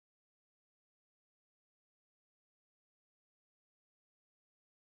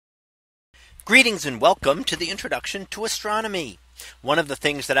Greetings and welcome to the introduction to astronomy. One of the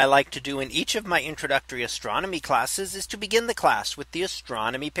things that I like to do in each of my introductory astronomy classes is to begin the class with the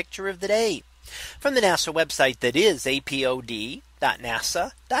astronomy picture of the day from the NASA website, that is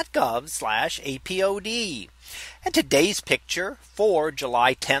apod.nasa.gov/apod. And today's picture for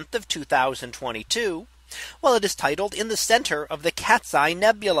July 10th of 2022. Well, it is titled "In the Center of the Cat's Eye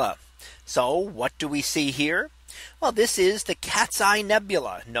Nebula." So what do we see here? Well, this is the Cat's Eye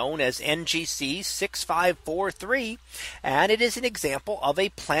Nebula, known as NGC 6543, and it is an example of a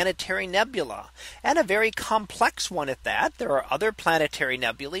planetary nebula, and a very complex one at that. There are other planetary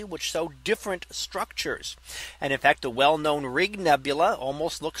nebulae which show different structures. And in fact, the well-known Rig Nebula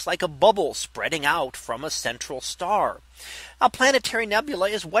almost looks like a bubble spreading out from a central star. A planetary nebula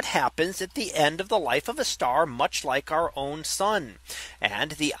is what happens at the end of the life of a star, much like our own sun.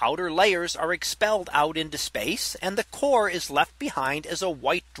 And the outer layers are expelled out into space, and the core is left behind as a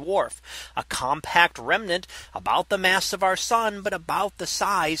white dwarf, a compact remnant about the mass of our sun, but about the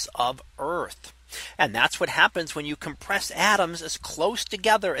size of Earth. And that's what happens when you compress atoms as close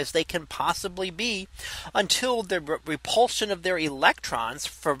together as they can possibly be, until the repulsion of their electrons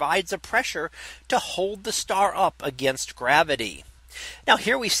provides a pressure to hold the star up against gravity. Now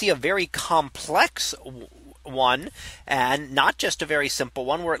here we see a very complex one, and not just a very simple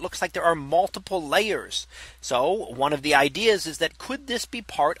one, where it looks like there are multiple layers. So one of the ideas is that could this be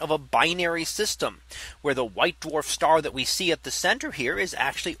part of a binary system, where the white dwarf star that we see at the center here is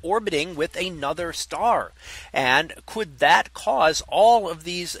actually orbiting with another star? And could that cause all of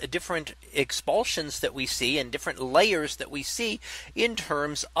these different expulsions that we see and different layers that we see in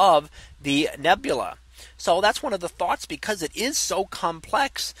terms of the nebula? So that's one of the thoughts, because it is so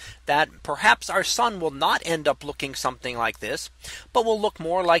complex, that perhaps our sun will not end up looking something like this, but will look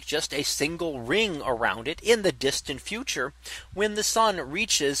more like just a single ring around it in the distant future, when the sun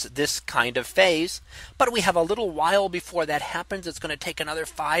reaches this kind of phase. But we have a little while before that happens. It's going to take another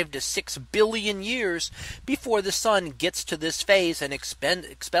 5 to 6 billion years before the sun gets to this phase and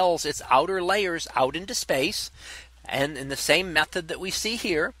expels its outer layers out into space, and in the same method that we see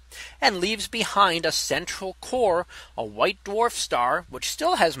here, and leaves behind a central core, a white dwarf star, which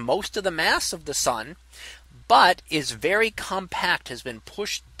still has most of the mass of the sun, but is very compact, has been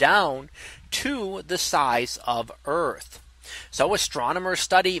pushed down to the size of Earth. So astronomers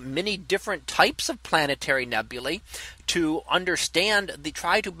study many different types of planetary nebulae to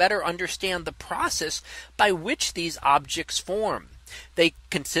try to better understand the process by which these objects form. They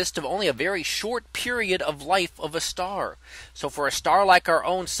consist of only a very short period of life of a star. So for a star like our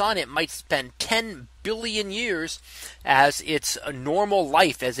own sun, it might spend 10 billion years as its normal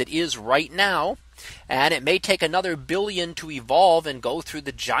life as it is right now. And it may take another billion to evolve and go through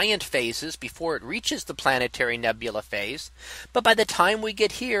the giant phases before it reaches the planetary nebula phase. But by the time we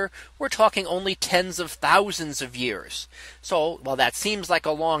get here, we're talking only tens of thousands of years. So while that seems like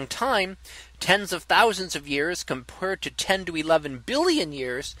a long time, tens of thousands of years compared to 10 to 11 billion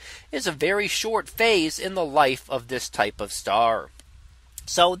years is a very short phase in the life of this type of star.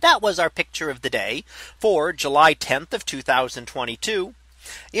 So that was our picture of the day for July 10th of 2022.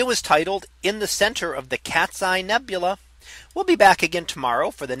 It was titled "In the Center of the Cat's Eye Nebula." We'll be back again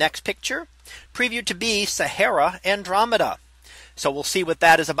tomorrow for the next picture, previewed to be Sahara Andromeda. So we'll see what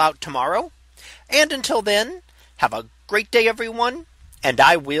that is about tomorrow. And until then, have a great day, everyone, and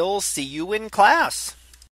I will see you in class.